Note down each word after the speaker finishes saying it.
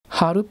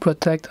How to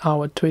protect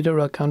our Twitter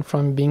account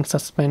from being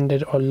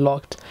suspended or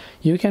locked.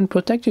 You can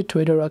protect your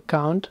Twitter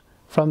account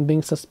from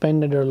being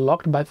suspended or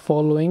locked by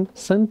following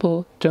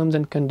simple terms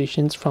and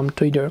conditions from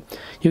Twitter.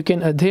 You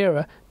can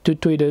adhere to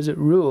Twitter's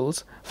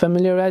rules,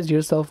 familiarize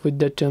yourself with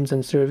the terms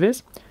and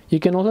service. You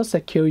can also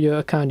secure your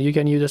account. You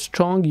can use a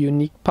strong,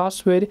 unique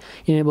password,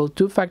 enable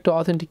two-factor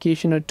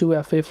authentication or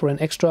 2FA for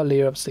an extra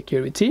layer of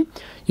security.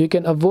 You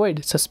can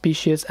avoid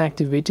suspicious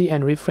activity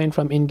and refrain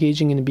from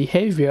engaging in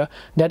behavior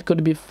that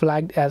could be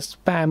flagged as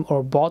spam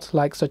or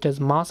bot-like, such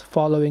as mass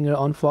following or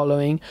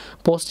unfollowing,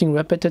 posting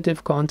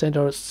repetitive content,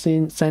 or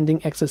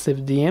sending excessive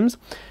DMs.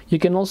 You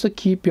can also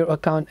keep your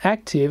account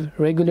active,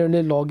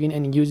 regularly log in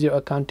and use your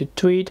account to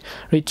tweet,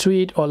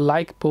 retweet, or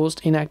like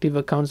posts. Inactive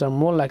accounts are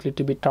more likely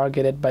to be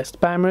targeted by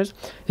spammers.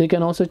 You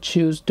can also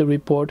choose to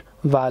report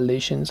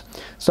violations.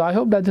 So I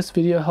hope that this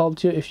video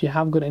helped you. If you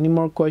have got any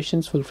more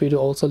questions, feel free to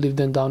also leave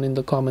them down in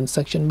the comment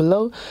section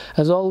below.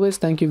 As always,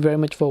 thank you very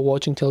much for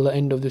watching till the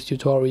end of this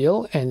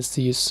tutorial, and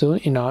see you soon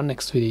in our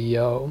next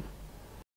video.